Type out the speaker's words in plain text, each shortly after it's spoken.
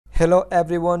Hello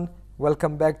everyone,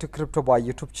 welcome back to CryptoBuy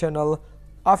YouTube channel.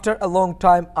 After a long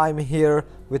time, I'm here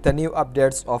with the new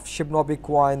updates of Shibnobi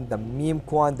coin, the meme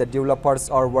coin. The developers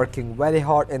are working very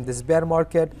hard in this bear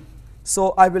market.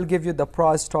 So I will give you the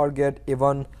price target.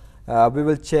 Even we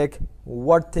will check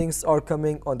what things are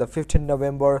coming on the 15th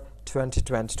November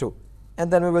 2022.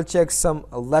 And then we will check some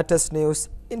latest news,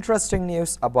 interesting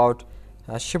news about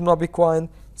Shibnobi coin.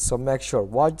 So make sure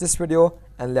watch this video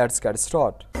and let's get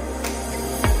started.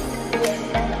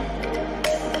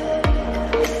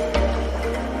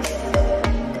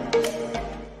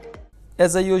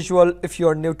 As usual, if you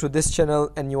are new to this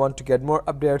channel and you want to get more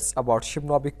updates about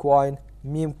Shibnobi coin,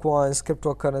 meme coins,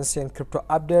 cryptocurrency and crypto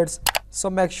updates, so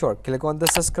make sure click on the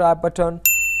subscribe button,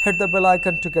 hit the bell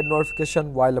icon to get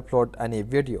notification while upload any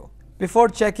video. Before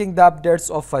checking the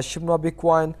updates of Shibnobi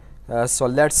coin, so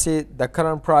let's see the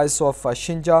current price of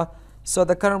Shinja. So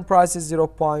the current price is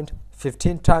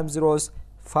 0.15 times zeros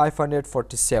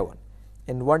 547.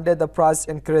 In one day the price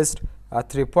increased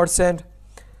 3%.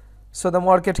 So the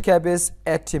market cap is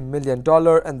 $80 million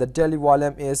and the daily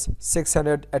volume is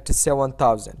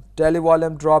 687,000. Daily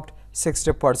volume dropped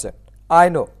 60%. I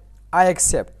know, I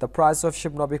accept the price of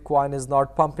Shibnobi coin is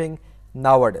not pumping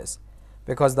nowadays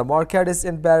because the market is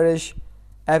in bearish.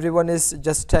 Everyone is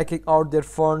just taking out their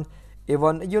fund.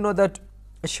 Even you know that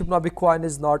Shibnobi coin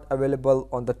is not available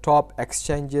on the top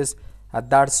exchanges, and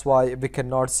that's why we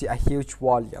cannot see a huge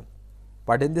volume.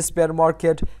 But in this bear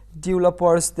market,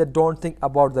 developers, they don't think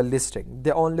about the listing.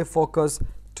 They only focus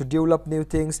to develop new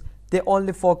things. They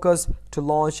only focus to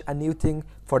launch a new thing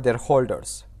for their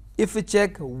holders. If we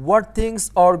check what things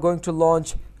are going to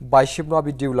launch by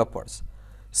Shibnobi developers,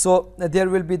 so there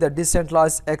will be the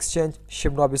decentralized exchange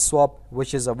Shibnobi Swap,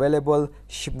 which is available,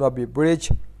 Shibnobi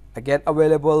Bridge again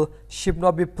available,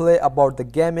 Shibnobi Play about the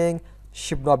gaming,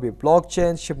 Shibnobi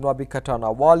Blockchain, Shibnobi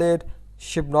Katana Wallet,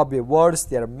 Shibnobi Words,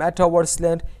 their metaverse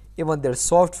land, even their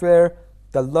software,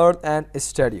 the Learn and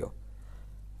Stereo.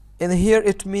 In here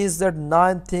it means that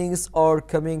 9 things are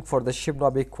coming for the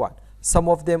Shibnobi coin. Some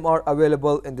of them are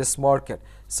available in this market,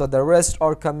 so the rest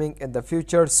are coming in the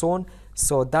future soon.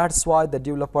 So that's why the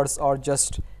developers are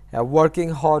just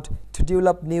working hard to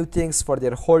develop new things for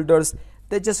their holders.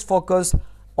 They just focus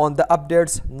on the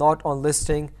updates, not on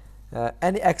listing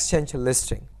any exchange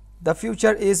listing. The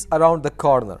future is around the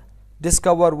corner.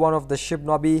 Discover one of the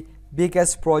Shibnobi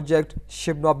biggest project,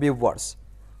 Shibnobi Words.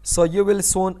 So you will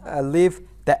soon live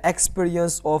the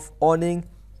experience of owning,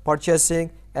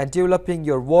 purchasing and developing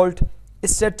your world.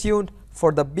 Stay tuned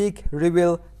for the big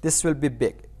reveal. This will be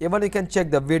big. Even you can check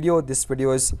the video. This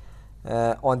video is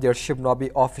on their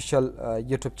Shibnobi official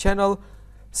YouTube channel.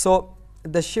 So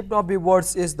the Shibnobi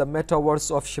Words is the metaverse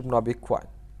of Shibnobi coin.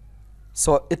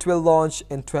 So it will launch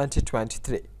in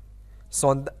 2023.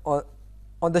 So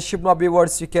on the Shibnobi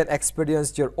Words, you can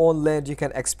experience your own land. You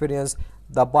can experience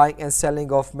the buying and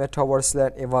selling of metaverse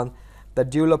land, even the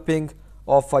developing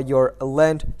of your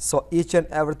land. So each and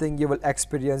everything you will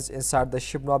experience inside the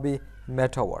Shibnobi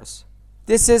metaverse.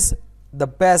 This is the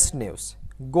best news.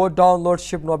 Go download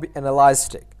Shibnobi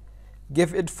Analytics.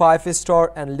 Give it 5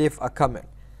 stars and leave a comment.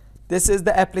 This is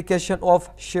the application of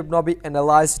Shibnobi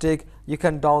Analytics. You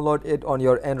can download it on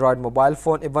your Android mobile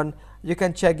phone. Even you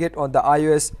can check it on the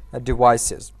iOS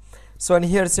devices. So in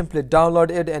here, simply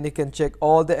download it and you can check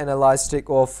all the analytics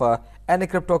of any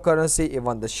cryptocurrency,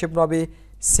 even the Shibnobi.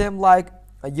 Same like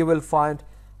you will find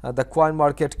the coin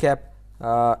market cap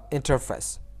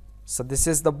interface. So this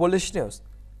is the bullish news.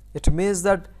 It means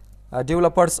that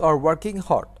developers are working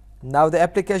hard. Now the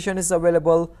application is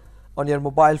available on your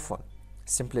mobile phone.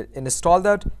 Simply install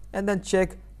that and then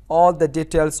check all the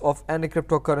details of any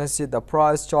cryptocurrency, the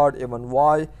price chart, even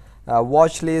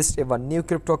watch list, even new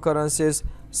cryptocurrencies.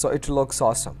 So it looks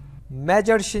awesome.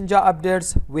 Major Shinja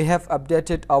updates. We have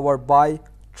updated our buy,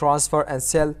 transfer and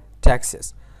sell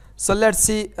taxes. So let's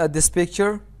see this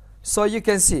picture. So you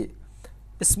can see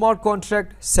smart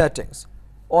contract settings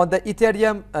on the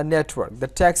Ethereum network. The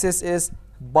taxes is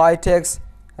buy tax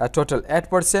total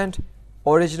 8%,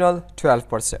 original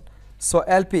 12%. So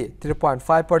LP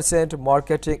 3.5%,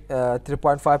 marketing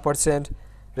 3.5%,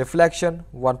 reflection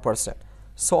 1%.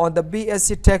 So on the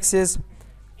BSC taxes,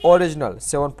 original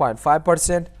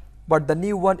 7.5%, but the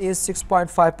new one is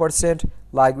 6.5%.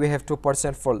 Like we have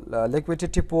 2% for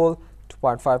liquidity pool,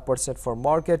 2.5% for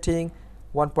marketing,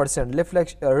 1%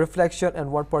 reflection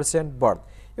and 1% burn.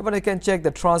 Even you can check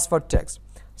the transfer tax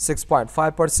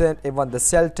 6.5%, even the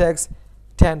sell tax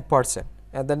 10%,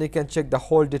 and then you can check the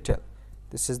whole detail.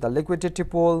 This is the liquidity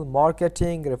pool,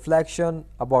 marketing, reflection,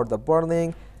 about the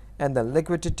burning, and then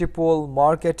liquidity pool,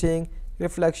 marketing,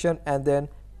 reflection, and then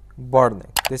burning.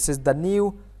 This is the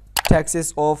new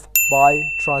taxes of buy,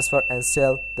 transfer and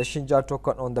sell the Shinja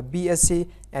token on the BSC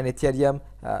and Ethereum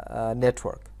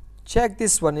network. Check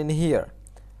this one in here.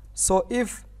 So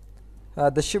if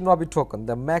the Shibnobi token,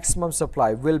 the maximum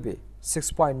supply will be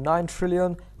 6.9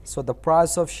 trillion, so the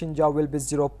price of Shinja will be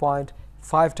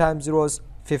 0.5 times zeros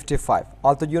 55.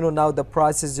 Although you know now the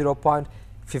price is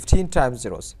 0.15 times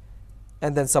zeros,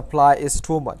 and then supply is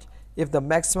too much. If the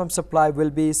maximum supply will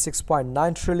be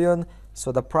 6.9 trillion,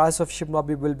 so the price of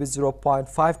Shibnobi will be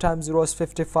 0.5 times zeros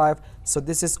 55. So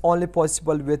this is only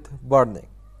possible with burning,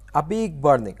 a big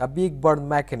burn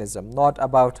mechanism, not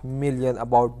about million,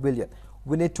 about billion.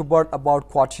 We need to burn about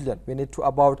quadrillion. We need to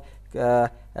about a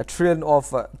trillion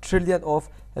of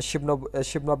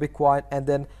Shibnobi coin, and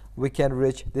then we can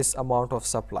reach this amount of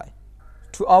supply.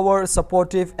 To our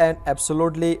supportive and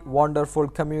absolutely wonderful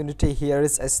community, here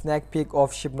is a snack peek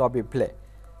of Shibnobi Play.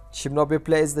 Shibnobi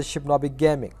Play is the Shibnobi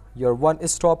Gaming, your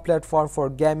one-stop platform for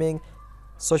gaming,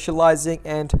 socializing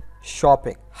and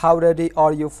shopping. How ready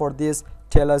are you for this?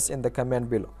 Tell us in the comment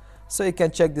below. So you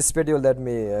can check this video. Let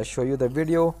me show you the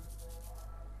video.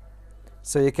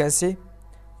 So you can see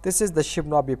this is the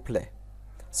Shibnobi Play.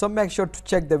 So make sure to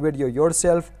check the video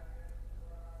yourself.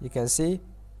 You can see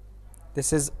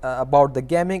this is about the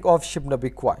gaming of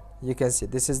Shibnobi coin. You can see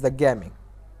this is the gaming.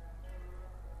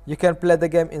 You can play the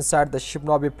game inside the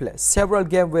Shibnobi Play. Several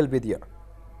games will be there.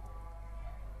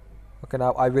 Okay,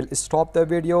 now I will stop the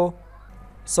video.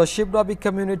 So Shibnobi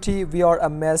community, we are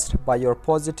amazed by your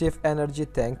positive energy.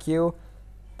 Thank you.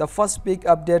 The first big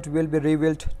update will be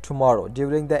revealed tomorrow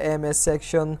during the AMA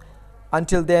section.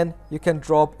 Until then, you can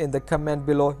drop in the comment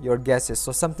below your guesses.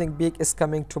 So something big is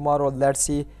coming tomorrow. Let's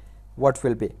see what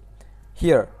will be.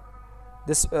 Here,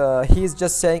 this he is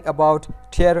just saying about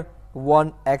tier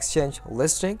 1 exchange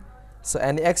listing. So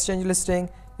any exchange listing,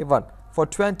 even for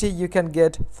 20 you can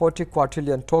get 40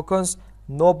 quadrillion tokens,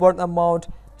 no burn amount.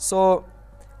 So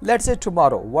let's say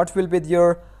tomorrow what will be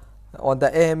there on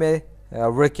the AMA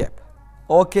recap.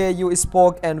 Okay, you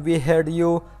spoke and we heard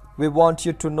you. We want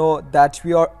you to know that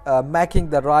we are making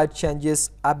the right changes,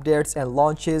 updates and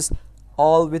launches,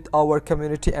 all with our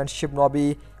community and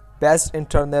Shibnobi best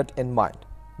internet in mind.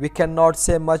 We cannot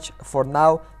say much for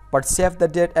now, but save the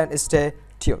date and stay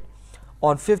tuned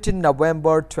on 15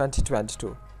 November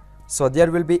 2022. So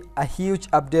there will be a huge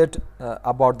update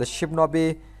about the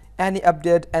Shibnobi. Any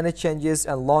update, any changes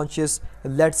and launches,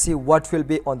 let's see what will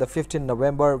be on the 15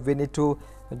 November. We need to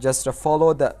just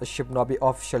follow the Shibnobi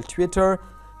official Twitter,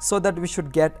 so that we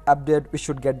should get update, we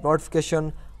should get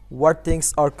notification what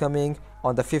things are coming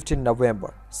on the 15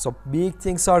 November. So big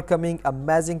things are coming,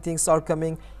 amazing things are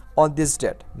coming on this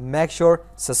date. Make sure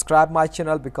subscribe my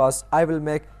channel, because I will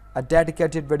make a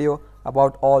dedicated video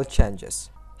about all changes.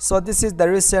 So this is the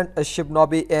recent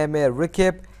Shibnobi AMA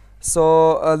recap.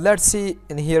 So let's see,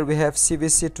 in here we have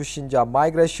CVC to Shinja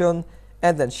migration,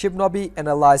 and then Shibnobi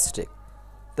Analytics.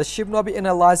 The Shibnobi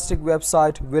Analytics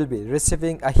website will be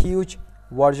receiving a huge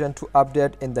version 2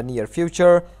 update in the near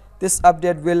future. This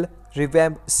update will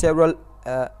revamp several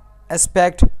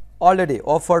aspects already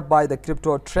offered by the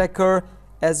crypto tracker,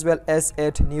 as well as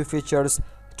add new features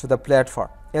to the platform.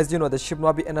 As you know, the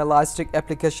Shibnobi Analytics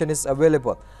application is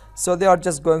available, so they are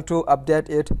just going to update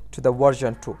it to the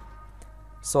version 2.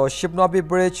 So Shibnobi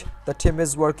Bridge, the team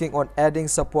is working on adding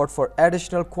support for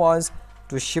additional coins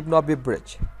to Shibnobi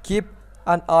Bridge. Keep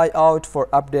an eye out for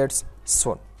updates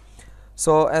soon.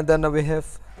 So and then we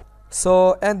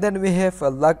have a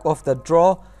luck of the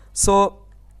draw. So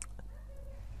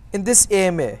in this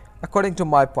AMA, according to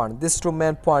my point, this two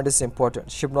main point is important: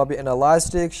 Shibnobi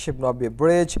Analytics, Shibnobi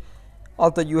Bridge.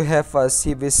 Although you have a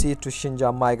CVC to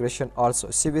Shinja migration also.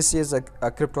 CVC is a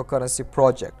cryptocurrency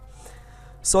project.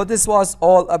 So this was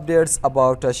all updates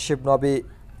about Shibnobi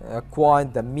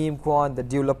coin, the meme coin, the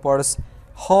developers,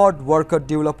 hard worker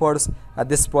developers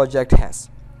this project has,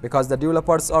 because the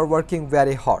developers are working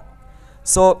very hard.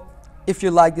 So if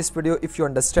you like this video, if you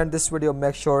understand this video,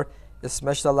 make sure you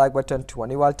smash the like button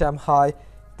 20 all-time high.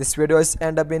 This video is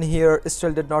end up in here.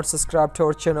 Still did not subscribe to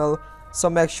our channel,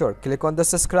 so make sure click on the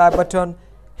subscribe button,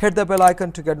 hit the bell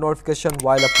icon to get notification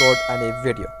while upload any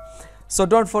video. So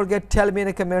don't forget, tell me in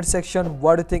the comment section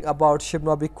what do you think about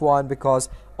Shibnobi coin, because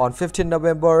on 15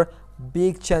 November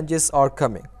big changes are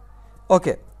coming.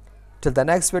 Okay, till the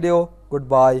next video,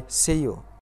 goodbye, see you.